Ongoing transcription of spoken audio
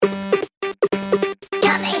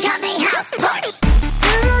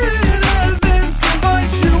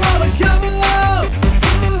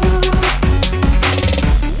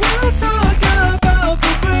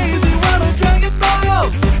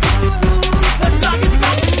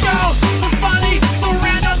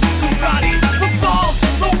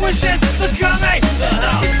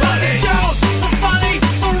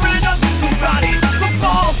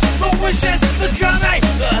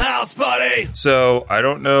So I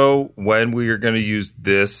don't know when we are going to use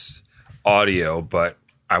this audio, but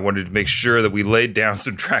I wanted to make sure that we laid down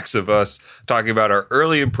some tracks of us talking about our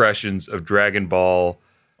early impressions of Dragon Ball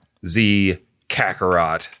Z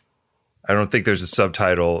Kakarot. I don't think there's a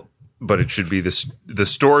subtitle, but it should be the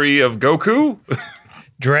story of Goku.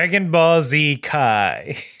 Dragon Ball Z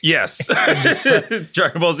Kai. Yes.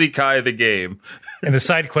 Dragon Ball Z Kai, the game. And the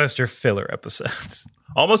side quest are filler episodes.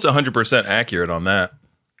 Almost 100% accurate on that.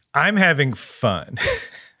 I'm having fun.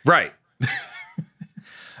 Right.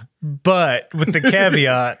 But with the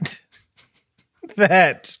caveat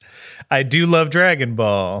that I do love Dragon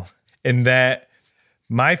Ball and that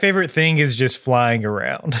my favorite thing is just flying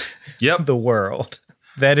around the world.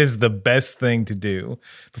 That is the best thing to do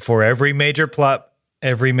before every major plot,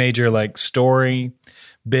 every major like story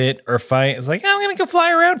bit or fight. It's like, I'm going to go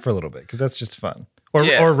fly around for a little bit because that's just fun.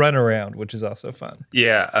 Or run around, which is also fun.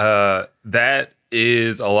 Yeah, that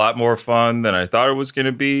is a lot more fun than I thought it was going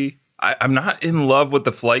to be. I'm not in love with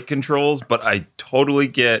the flight controls, but I totally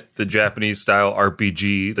get the Japanese style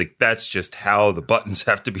RPG. Like, that's just how the buttons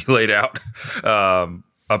have to be laid out.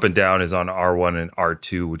 Up and down is on R1 and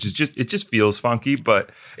R2, which is it just feels funky, but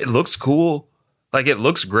it looks cool. Like, it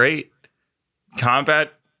looks great.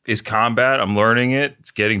 Combat is combat. I'm learning it.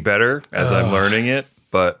 It's getting better as I'm learning it,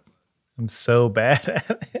 but I'm so bad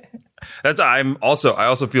at it. I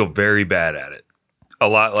also feel very bad at it. A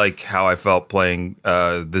lot like how I felt playing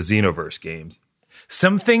the Xenoverse games.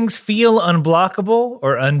 Some things feel unblockable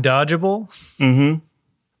or undodgeable. Mm-hmm.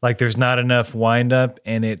 Like there's not enough wind up,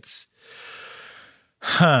 and it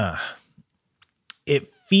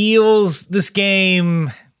feels, this game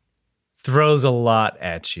throws a lot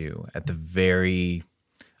at you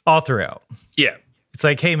all throughout. Yeah. It's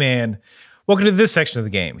like, hey man, welcome to this section of the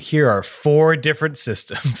game. Here are 4 different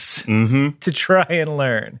systems to try and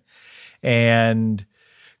learn. And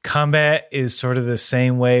combat is sort of the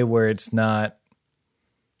same way, where they're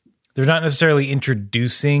not necessarily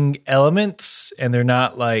introducing elements, and they're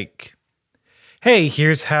not like, hey,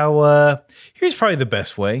 here's probably the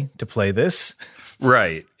best way to play this.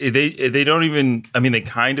 Right. They don't even, I mean, they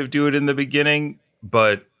kind of do it in the beginning,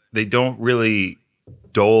 but they don't really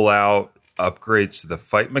dole out upgrades to the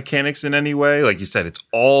fight mechanics in any way. Like you said, it's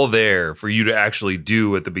all there for you to actually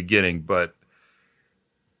do at the beginning, but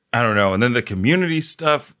I don't know. And then the community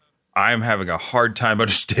stuff, I'm having a hard time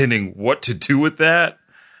understanding what to do with that.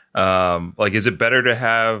 Like, is it better to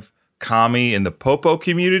have Kami in the Popo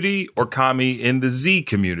community or Kami in the Z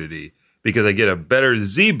community? Because I get a better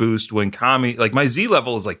Z boost when Kami, like my Z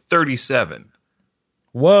level is like 37.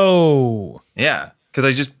 Whoa. Yeah. Because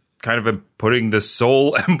I just kind of am putting the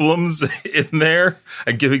soul emblems in there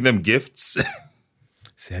and giving them gifts.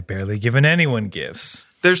 See, I've barely given anyone gifts.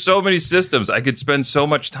 There's so many systems. I could spend so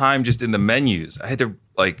much time just in the menus. I had to,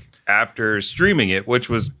 like, after streaming it,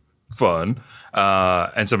 which was fun,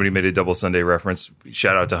 and somebody made a Double Sunday reference.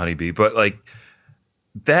 Shout out to Honeybee. But, like,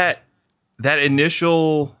 that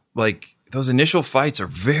initial, like, those initial fights are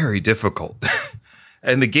very difficult.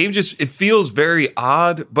 And the game it feels very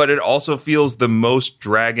odd, but it also feels the most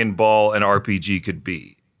Dragon Ball an RPG could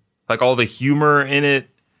be. Like, all the humor in it,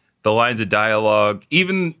 the lines of dialogue,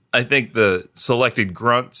 even I think the selected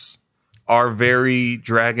grunts are very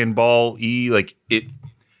Dragon Ball-y. Like,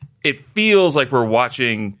 it feels like we're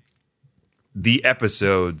watching the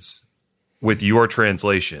episodes with your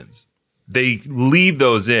translations. They leave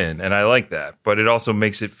those in, and I like that, but it also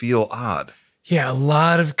makes it feel odd. Yeah, a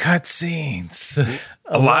lot of cutscenes.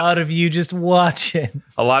 a lot of you just watching.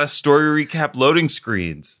 A lot of story recap loading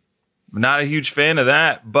screens. I'm not a huge fan of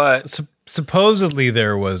that, but supposedly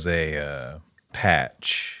there was a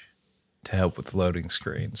patch to help with loading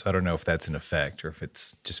screens. So I don't know if that's in effect or if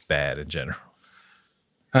it's just bad in general.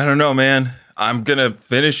 I don't know, man. I'm going to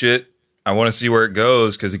finish it. I want to see where it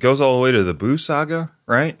goes, because it goes all the way to the Boo Saga,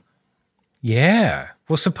 right? Yeah.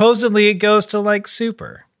 Well, supposedly it goes to, like,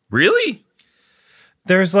 Super. Really?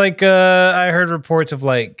 There's, like, I heard reports of,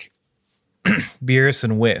 like, Beerus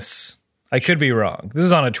and Whis. I could be wrong. This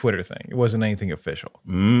is on a Twitter thing. It wasn't anything official.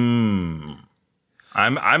 I'm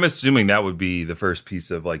assuming that would be the first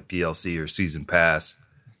piece of, like, DLC or season pass.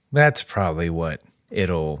 That's probably what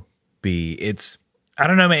it'll be. I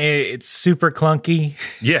don't know, man. It's super clunky.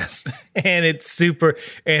 Yes. And it's super,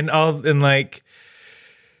 like,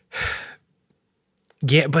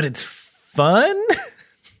 yeah, but it's fun.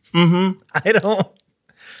 Mm-hmm.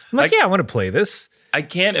 I'm like, I want to play this. I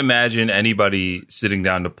can't imagine anybody sitting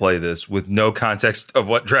down to play this with no context of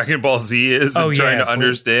what Dragon Ball Z is and trying to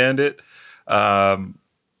understand it.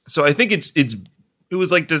 So I think it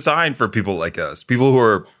was like designed for people like us, people who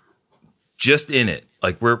are just in it.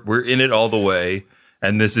 Like we're in it all the way,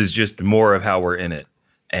 and this is just more of how we're in it.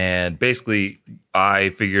 And basically, I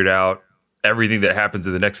figured out everything that happens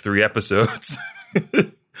in the next 3 episodes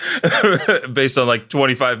based on like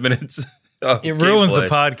 25 minutes. It ruins the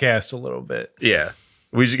podcast a little bit. Yeah.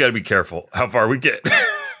 We just got to be careful how far we get.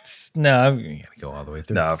 No, I'm going to go all the way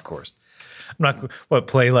through. No, of course. I'm not,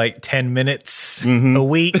 play like 10 minutes a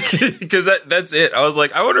week? Because that's it. I was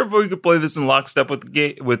like, I wonder if we could play this in lockstep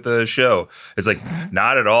with the show. It's like,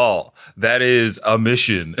 not at all. That is a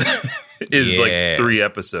mission. It's like 3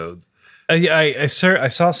 episodes. I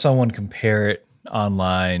saw someone compare it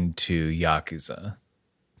online to Yakuza,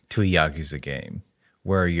 to a Yakuza game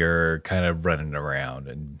where you're kind of running around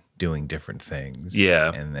and doing different things.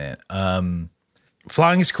 Yeah. And then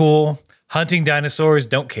flying is cool. Hunting dinosaurs,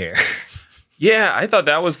 don't care. Yeah, I thought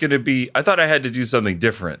that was going to be... I thought I had to do something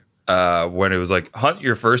different when it was like, hunt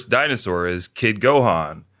your first dinosaur as Kid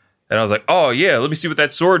Gohan. And I was like, oh, yeah, let me see what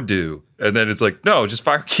that sword do. And then it's like, no, just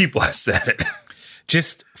fire ki blasts at it.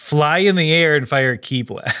 Just fly in the air and fire ki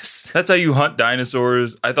blasts. That's how you hunt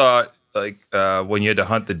dinosaurs. I thought, like, when you had to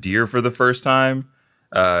hunt the deer for the first time,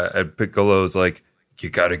 and Piccolo's like, you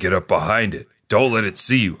got to get up behind it. Don't let it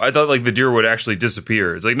see you. I thought, like, the deer would actually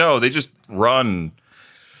disappear. It's like, no, they just run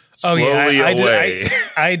slowly away.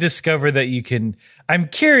 I discovered that you can... I'm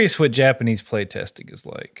curious what Japanese playtesting is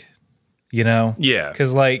like. You know? Yeah.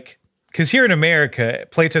 Because here in America,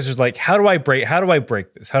 playtesters are like, how do I break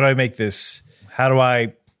this? How do I make this? How do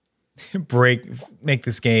I make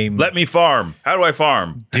this game? Let me farm. How do I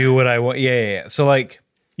farm? Do what I want. Yeah. So like,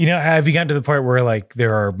 you know, have you gotten to the part where like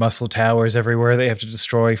there are muscle towers everywhere they have to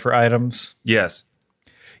destroy for items? Yes.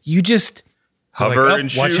 You just hover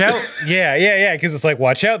and shoot. Watch out. Yeah. Because it's like,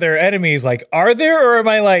 watch out. There are enemies. Like, are there, or am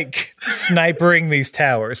I like snipering these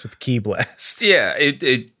towers with ki blast? Yeah.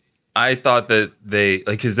 I thought that they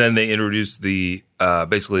like, because then they introduced the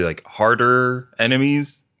basically like harder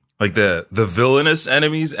enemies, like the villainous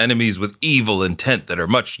enemies with evil intent that are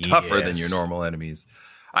much tougher than your normal enemies.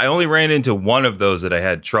 I only ran into one of those that I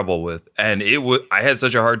had trouble with, and I had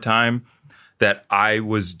such a hard time that I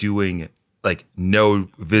was doing like no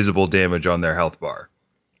visible damage on their health bar.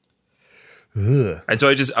 Ugh. And so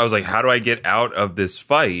I was like, how do I get out of this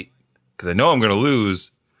fight? Because I know I'm going to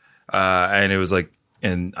lose. And it was like,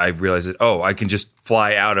 and I realized that, I can just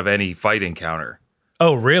fly out of any fight encounter.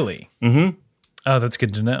 Oh, really? Mm-hmm. Oh, that's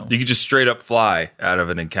good to know. You can just straight up fly out of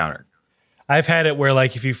an encounter. I've had it where,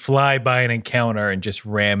 like, if you fly by an encounter and just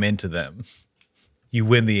ram into them, you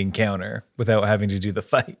win the encounter without having to do the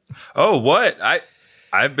fight. Oh, what?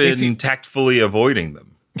 I've been tactfully avoiding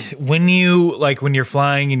them. When you're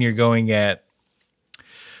flying and you're going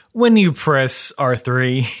when you press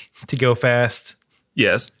R3 to go fast.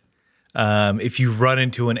 Yes. If you run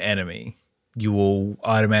into an enemy, you will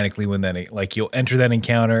automatically win that. Like, you'll enter that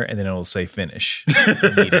encounter and then it'll say finish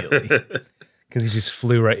immediately. Because you just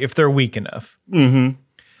flew right, if they're weak enough.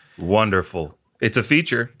 Mm-hmm. Wonderful. It's a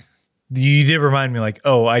feature. You did remind me, like,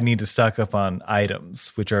 I need to stock up on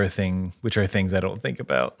items, which are things I don't think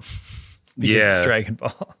about. Because it's Dragon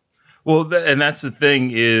Ball. Well, and that's the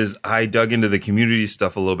thing is, I dug into the community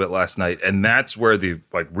stuff a little bit last night, and that's where the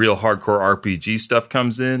like real hardcore RPG stuff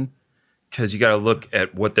comes in. Because you got to look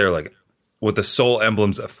at what the Soul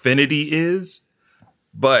Emblem's affinity is.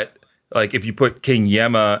 But like, if you put King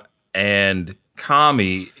Yema and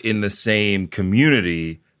Kami in the same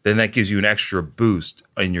community, then that gives you an extra boost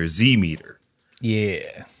in your Z meter.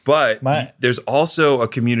 Yeah. But there's also a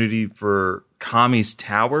community for Kami's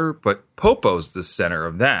tower, but Popo's the center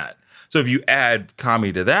of that. So if you add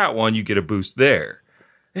Kami to that one, you get a boost there.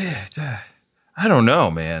 I don't know,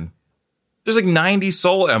 man. There's like 90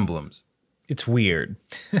 Soul Emblems. It's weird.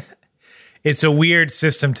 It's a weird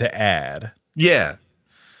system to add. Yeah.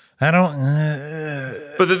 I don't...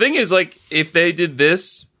 But the thing is, like, if they did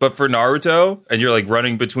this, but for Naruto, and you're, like,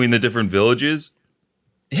 running between the different villages,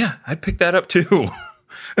 yeah, I'd pick that up, too.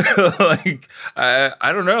 Like,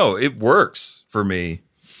 I don't know. It works for me.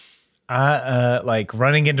 Like,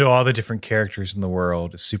 running into all the different characters in the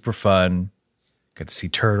world is super fun. Got to see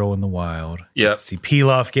Turtle in the wild. Yep. Got to see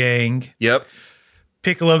Pilaf Gang. Yep.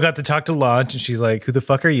 Piccolo got to talk to Launch, and she's like, "Who the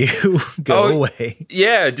fuck are you? Go away."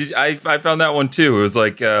 Yeah, I found that one too. It was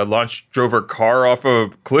like Launch drove her car off a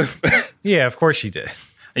cliff. Yeah, of course she did.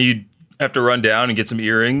 And you have to run down and get some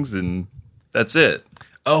earrings, and that's it.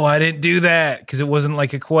 Oh, I didn't do that because it wasn't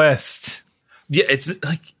like a quest. Yeah, it's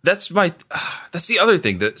like that's the other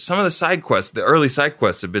thing. That some of the side quests, the early side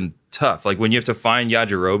quests, have been tough. Like when you have to find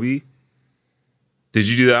Yajirobe. Did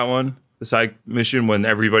you do that one? The side mission when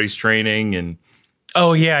everybody's training and.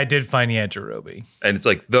 Oh, yeah, I did find Yajirobe. And it's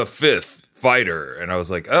like the fifth fighter. And I was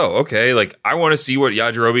like, oh, okay. Like, I want to see what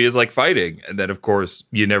Yajirobe is like fighting. And then, of course,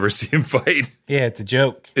 you never see him fight. Yeah, it's a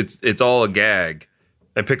joke. It's all a gag.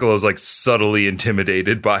 And Piccolo's like subtly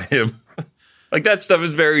intimidated by him. Like, that stuff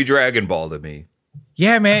is very Dragon Ball to me.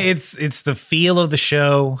 Yeah, man, it's the feel of the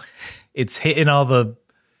show. It's hitting all the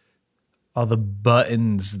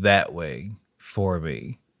buttons that way for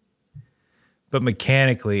me. But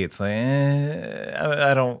mechanically, it's like,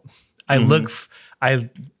 I don't.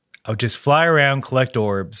 I'll just fly around, collect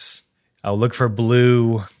orbs. I'll look for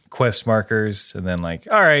blue quest markers, and then like,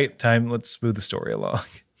 all right, let's move the story along.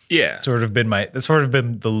 Yeah, that's sort of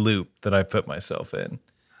been the loop that I put myself in.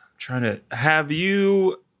 Have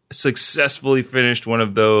you successfully finished one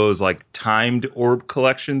of those like timed orb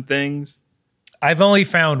collection things? I've only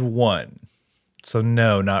found one, so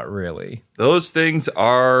no, not really. Those things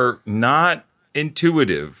are not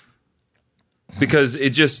intuitive because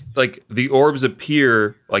it just like the orbs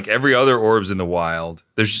appear like every other orbs in the wild.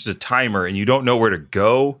 There's just a timer and you don't know where to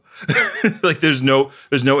go. Like there's no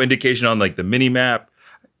indication on like the mini map.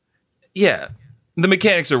 Yeah, the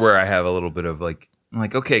mechanics are where I have a little bit of like, I'm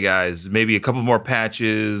like, okay, guys, maybe a couple more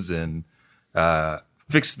patches and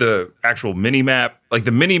fix the actual mini map. Like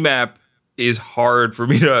the mini map is hard for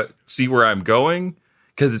me to see where I'm going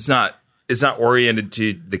because it's not oriented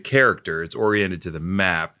to the character. It's oriented to the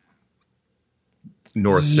map.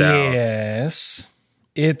 North, south. Yes.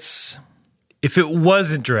 If it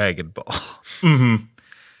wasn't Dragon Ball. Mm-hmm.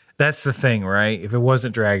 That's the thing, right? If it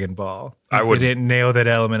wasn't Dragon Ball, if they didn't nail that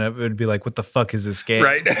element, it would be like, what the fuck is this game?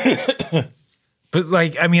 Right. But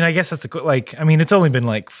like, I mean, I guess that's it's only been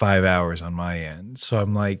like 5 hours on my end. So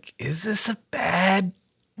I'm like, is this a bad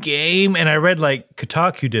game? And I read like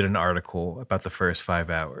Kotaku did an article about the first 5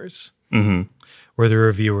 hours where the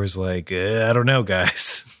reviewer's like, I don't know,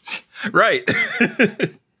 guys. Right.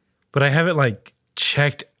 But I haven't like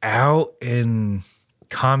checked out and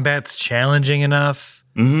combat's challenging enough.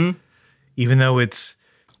 Mm-hmm. Even though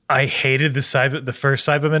I hated the first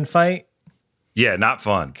Cyberman fight. Yeah, not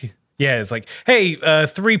fun. Yeah, it's like, hey,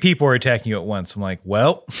 3 people are attacking you at once. I'm like,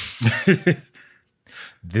 well,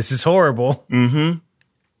 this is horrible. Mm-hmm.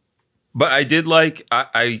 But I did like,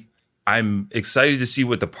 I'm excited to see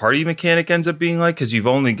what the party mechanic ends up being like because you've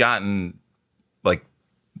only gotten like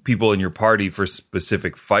people in your party for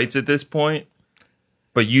specific fights at this point.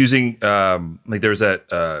 But using like there's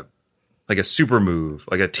that like a super move,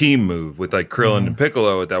 like a team move with like Krillin and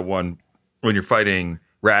Piccolo at that one when you're fighting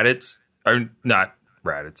Raditz, or not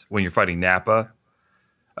Raditz, when you're fighting Nappa.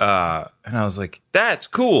 And I was like, that's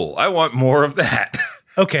cool. I want more of that.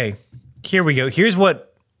 Okay, here we go. Here's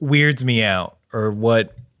what weirds me out, or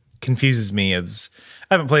what confuses me. I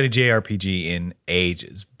haven't played a JRPG in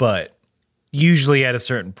ages, but usually at a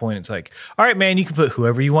certain point, it's like, all right, man, you can put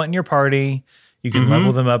whoever you want in your party. You can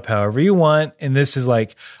level them up however you want. And this is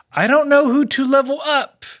like, I don't know who to level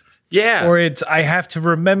up. Yeah. Or I have to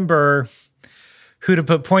remember who to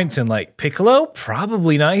put points in. Like Piccolo?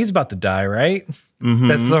 Probably not. He's about to die, right? Mm-hmm.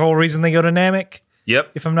 That's the whole reason they go to Namek.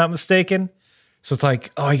 Yep. If I'm not mistaken. So it's like,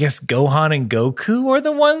 oh, I guess Gohan and Goku are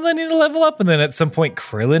the ones I need to level up. And then at some point,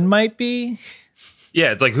 Krillin might be.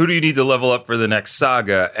 Yeah, it's like, who do you need to level up for the next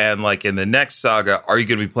saga? And like in the next saga, are you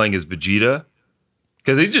going to be playing as Vegeta?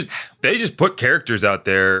 Because they just put characters out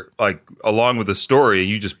there like along with the story, and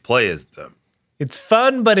you just play as them. It's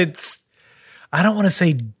fun, but I don't want to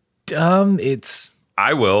say dumb.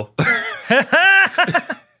 I will. Well,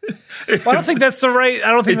 I don't think that's the right. I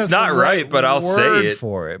don't think it's that's not the right, but I'll say it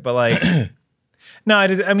for it. But like, no,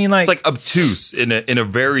 I mean, like, it's like obtuse in a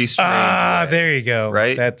very strange way. There you go.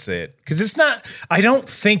 Right, that's it. Because it's not. I don't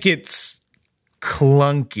think it's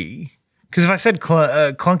clunky. Because if I said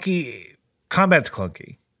clunky. Combat's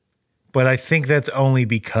clunky, but I think that's only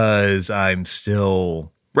because I'm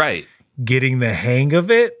still getting the hang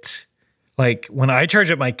of it. Like when I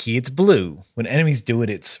charge up my ki, it's blue. When enemies do it,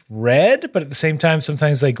 it's red, but at the same time,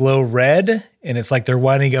 sometimes they glow red, and it's like they're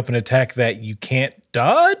winding up an attack that you can't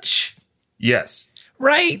dodge. Yes.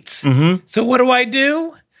 Right. Mm-hmm. So what do I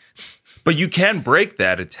do? But you can break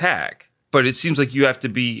that attack, but it seems like you have to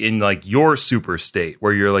be in like your super state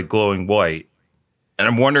where you're like glowing white. And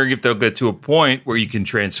I'm wondering if they'll get to a point where you can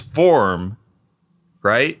transform,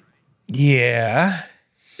 right? Yeah.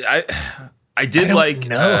 I did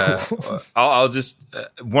I'll just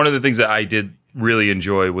one of the things that I did really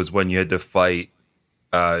enjoy was when you had to fight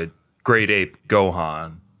Great Ape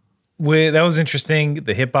Gohan. That was interesting.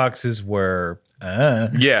 The hitboxes were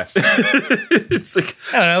yeah. It's like,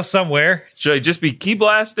 I don't know, somewhere. Should I just be key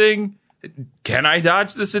blasting? Can I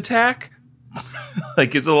dodge this attack?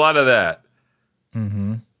 Like, it's a lot of that.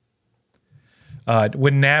 Mm-hmm.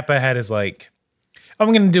 When Nappa had his like,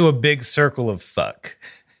 I'm going to do a big circle of fuck.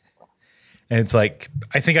 And it's like,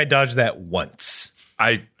 I think I dodged that once.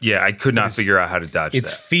 I could not figure out how to dodge it's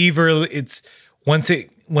that. It's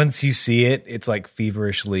once you see it, it's like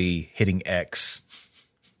feverishly hitting X.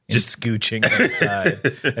 Just scooching to the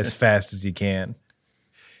side as fast as you can.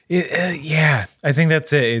 I think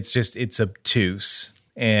that's it. It's obtuse.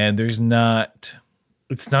 And it's not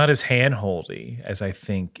as hand-holdy as I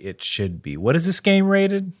think it should be. What is this game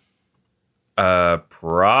rated?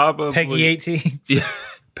 Probably Peggy 18. Yeah,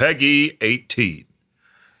 Peggy 18.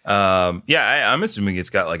 I'm assuming it's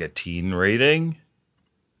got like a teen rating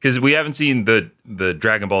because we haven't seen the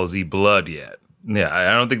Dragon Ball Z blood yet. Yeah,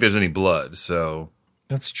 I don't think there's any blood, so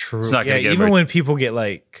that's true. It's not gonna get even when people get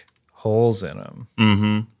like holes in them.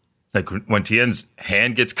 Mm-hmm. Like when Tien's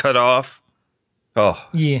hand gets cut off. Oh,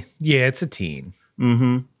 yeah, it's a teen.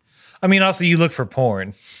 Mm-hmm. I mean, also you look for porn,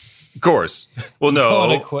 of course. Well,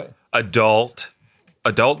 no, adult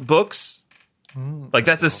books. Like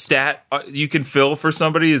that's a stat you can fill for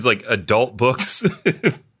somebody is like adult books.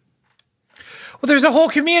 Well, there's a whole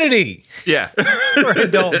community. Yeah, for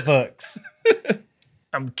adult books.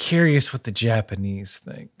 I'm curious what the Japanese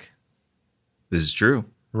think. This is true,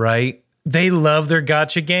 right? They love their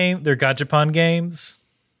gachapon games.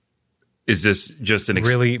 Is this just an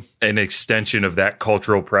extension of that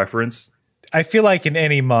cultural preference? I feel like in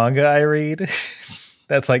any manga I read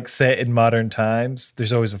that's like set in modern times,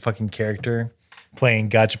 there's always a fucking character playing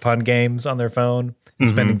gachapon games on their phone and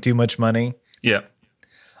spending too much money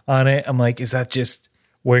on it. I'm like, is that just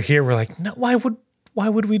we're like, no, why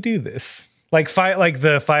would we do this? Like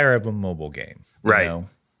the Fire Emblem mobile game. Right. You know?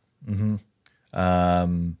 Mm-hmm.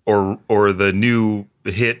 Or the new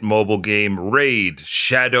hit mobile game Raid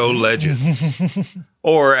Shadow Legends.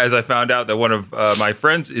 Or as I found out that one of my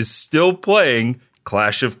friends is still playing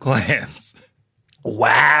Clash of Clans.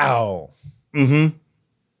 Wow. Mm-hmm.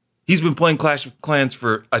 He's been playing Clash of Clans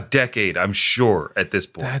for a decade, I'm sure, at this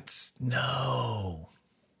point.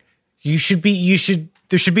 There should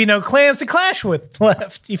be no clans to clash with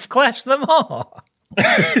left. You've clashed them all.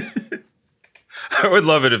 I would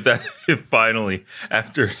love it if finally,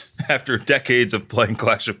 after decades of playing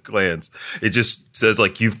Clash of Clans, it just says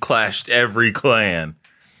like you've clashed every clan.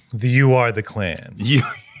 You are the clan.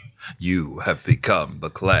 You have become the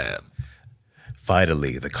clan.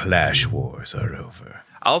 Finally, the clash wars are over.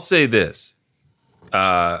 I'll say this.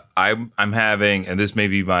 I'm having, and this may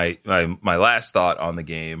be my last thought on the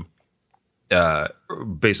game,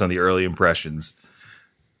 based on the early impressions,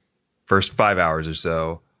 first 5 hours or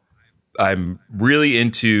so. I'm really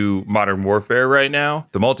into Modern Warfare right now.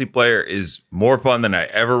 The multiplayer is more fun than I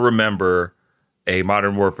ever remember a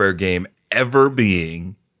Modern Warfare game ever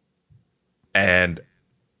being. And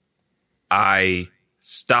I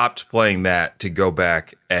stopped playing that to go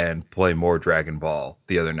back and play more Dragon Ball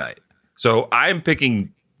the other night. So I'm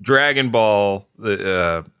picking Dragon Ball.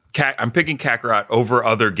 I'm picking Kakarot over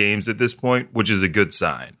other games at this point, which is a good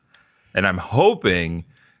sign. And I'm hoping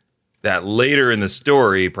that later in the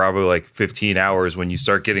story, probably like 15 hours, when you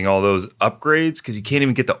start getting all those upgrades, because you can't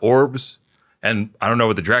even get the orbs. And I don't know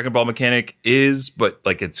what the Dragon Ball mechanic is, but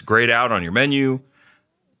like it's grayed out on your menu.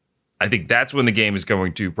 I think that's when the game is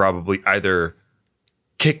going to probably either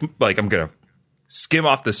I'm going to skim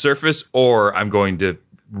off the surface, or I'm going to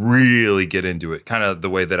really get into it, kind of the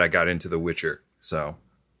way that I got into The Witcher. So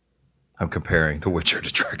I'm comparing The Witcher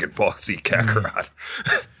to Dragon Ball Z Kakarot.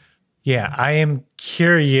 Yeah, I am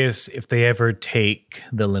curious if they ever take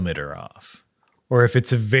the limiter off, or if it's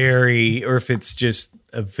just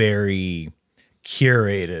a very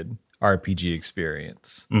curated RPG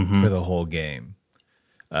experience for the whole game.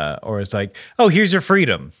 Or it's like, oh, here's your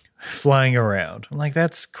freedom, flying around. I'm like,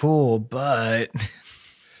 that's cool, but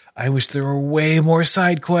I wish there were way more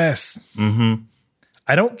side quests. Mm-hmm.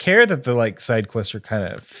 I don't care that the like side quests are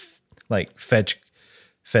kind of like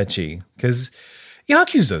fetchy, because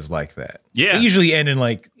Yakuza's like that. Yeah, they usually end in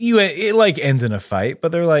it ends in a fight,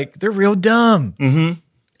 but they're real dumb. Mm-hmm.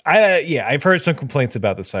 I've heard some complaints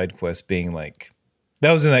about the side quests being like,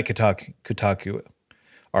 that was in that Kotaku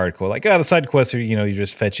article, like, the side quests are, you're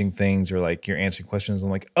just fetching things, or like you're answering questions. I'm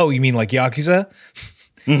like, oh, you mean like Yakuza?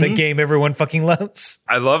 The game everyone fucking loves.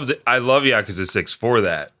 I love Yakuza 6 for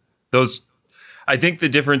that. I think the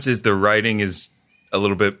difference is the writing is a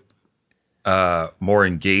little bit more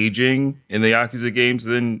engaging in the Yakuza games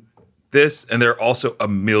than this, and there are also a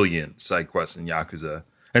million side quests in Yakuza,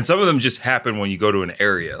 and some of them just happen when you go to an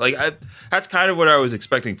area. Like that's kind of what I was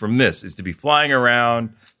expecting from this, is to be flying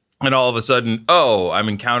around, and all of a sudden, oh, I'm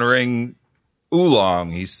encountering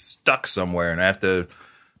Oolong. He's stuck somewhere, and I have to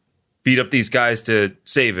beat up these guys to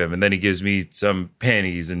save him, and then he gives me some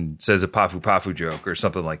panties and says a Pafu Pafu joke or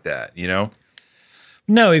something like that, you know?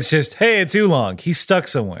 No, it's just, hey, it's Oolong. He's stuck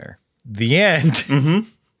somewhere. The end. Mm-hmm.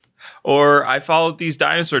 Or I followed these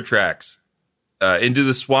dinosaur tracks into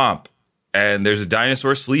the swamp, and there's a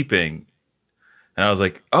dinosaur sleeping. And I was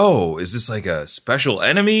like, oh, is this like a special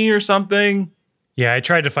enemy or something? Yeah, I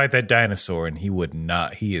tried to fight that dinosaur, and he would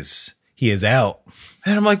not. He is out.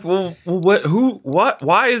 And I'm like, well, what? Who? What?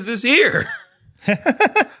 Why is this here?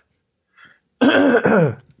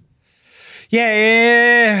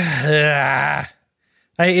 Yeah.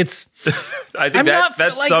 It's. I think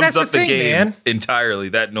that sums up the game, man. Entirely.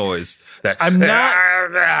 That noise. That I'm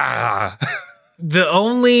not. The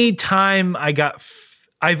only time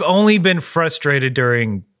I've only been frustrated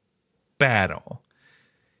during battle,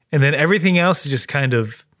 and then everything else is just kind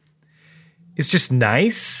of. It's just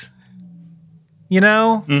nice. You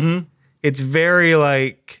know? Mm-hmm. It's very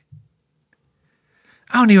like,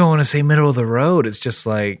 I don't even want to say middle of the road. It's just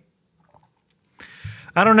like,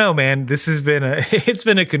 I don't know, man. It's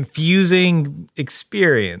been a confusing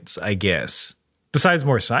experience, I guess. Besides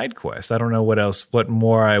more side quests, I don't know what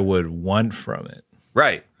more I would want from it.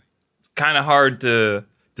 Right. It's kind of hard to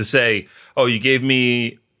say, oh, you gave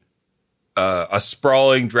me a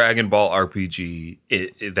sprawling Dragon Ball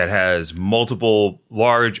RPG that has multiple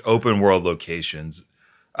large open world locations,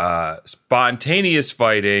 spontaneous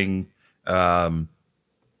fighting, all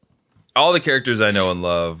the characters I know and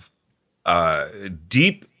love,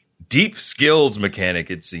 deep skills mechanic,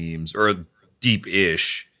 it seems, or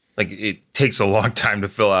deep-ish. Like, it takes a long time to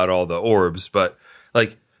fill out all the orbs, but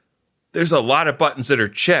like, there's a lot of buttons that are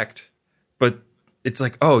checked, but it's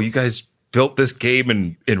like, oh, you guys built this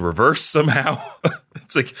game in reverse somehow.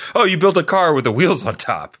 It's like, oh, you built a car with the wheels on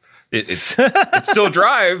top. It still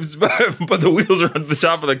drives, but the wheels are on the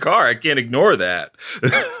top of the car. I can't ignore that.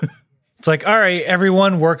 It's like, all right,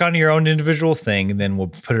 everyone work on your own individual thing, and then we'll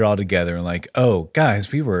put it all together. And like, oh, guys,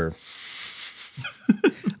 we were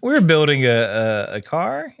building a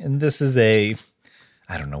car, and this is I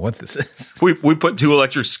don't know what this is. We put 2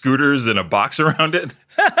 electric scooters in a box around it.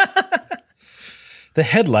 The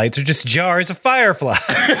headlights are just jars of fireflies.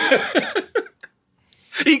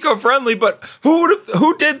 Eco-friendly, but who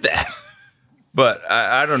did that? But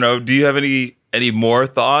I don't know. Do you have any more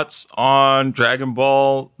thoughts on Dragon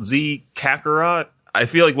Ball Z Kakarot? I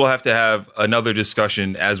feel like we'll have to have another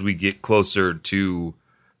discussion as we get closer to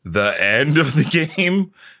the end of the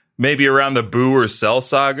game. Maybe around the Boo or Cell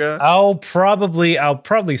saga. I'll probably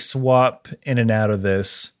swap in and out of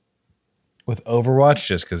this with Overwatch,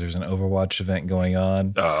 just because there's an Overwatch event going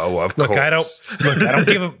on. Oh, of course.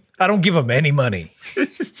 I don't give them any money.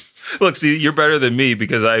 Look, see, you're better than me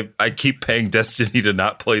because I keep paying Destiny to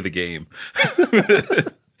not play the game.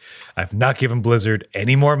 I've not given Blizzard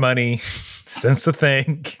any more money since the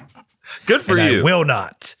thing. Good for you. I will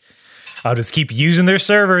not. I'll just keep using their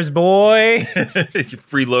servers, boy. You're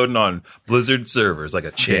freeloading on Blizzard servers like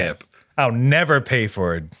a champ. Yeah. I'll never pay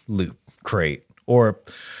for a loot crate, or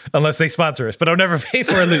unless they sponsor us, but I'll never pay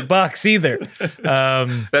for a loot box either.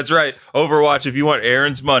 That's right. Overwatch, if you want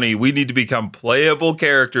Aaron's money, we need to become playable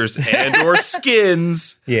characters and or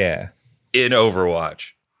skins in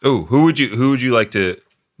Overwatch. Ooh, who would you like to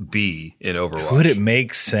be in Overwatch? Would it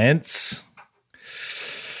make sense?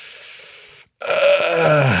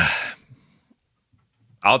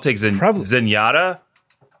 I'll take Zenyatta.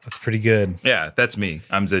 That's pretty good. Yeah, that's me.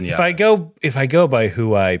 I'm Zenyatta. If I go by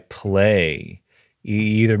who I play, you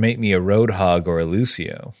either make me a Roadhog or a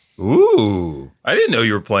Lucio. Ooh, I didn't know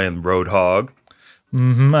you were playing Roadhog.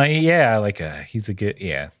 Mm-hmm. He's a good,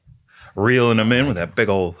 reeling him in with that big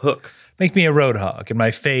old hook. Make me a Roadhog, and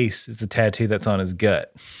my face is the tattoo that's on his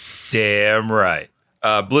gut. Damn right.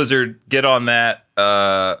 Blizzard, get on that.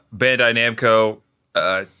 Bandai Namco,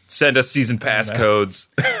 send us season pass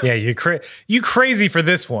codes. Yeah, you crazy for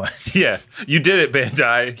this one. Yeah, you did it,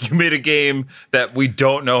 Bandai. You made a game that we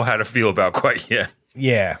don't know how to feel about quite yet.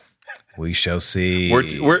 Yeah, we shall see.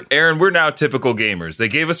 We're Aaron. We're now typical gamers. They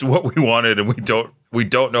gave us what we wanted, and we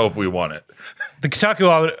don't know if we want it. The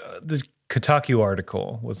Kotaku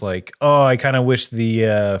article was like, "Oh, I kind of wish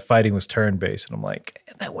the fighting was turn based," and I'm like,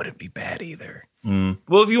 that wouldn't be bad either.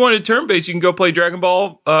 Well, if you wanted turn based, you can go play Dragon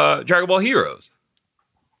Ball Heroes.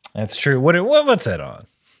 That's true. What's that on?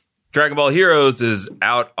 Dragon Ball Heroes is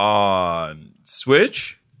out on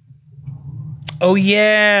Switch. Oh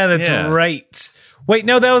yeah, that's right. Wait,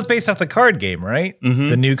 no, that was based off the card game, right? Mm-hmm.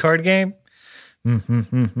 The new card game.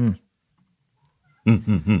 Mm-hmm.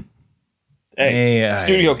 Hey,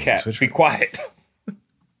 Studio Cat, be quiet.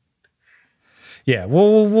 Yeah,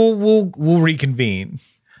 we'll reconvene.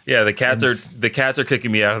 Yeah, the cats are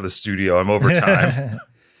kicking me out of the studio. I'm over time.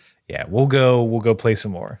 Yeah, we'll go play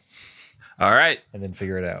some more. All right. And then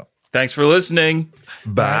figure it out. Thanks for listening.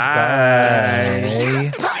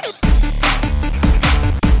 Bye. Bye.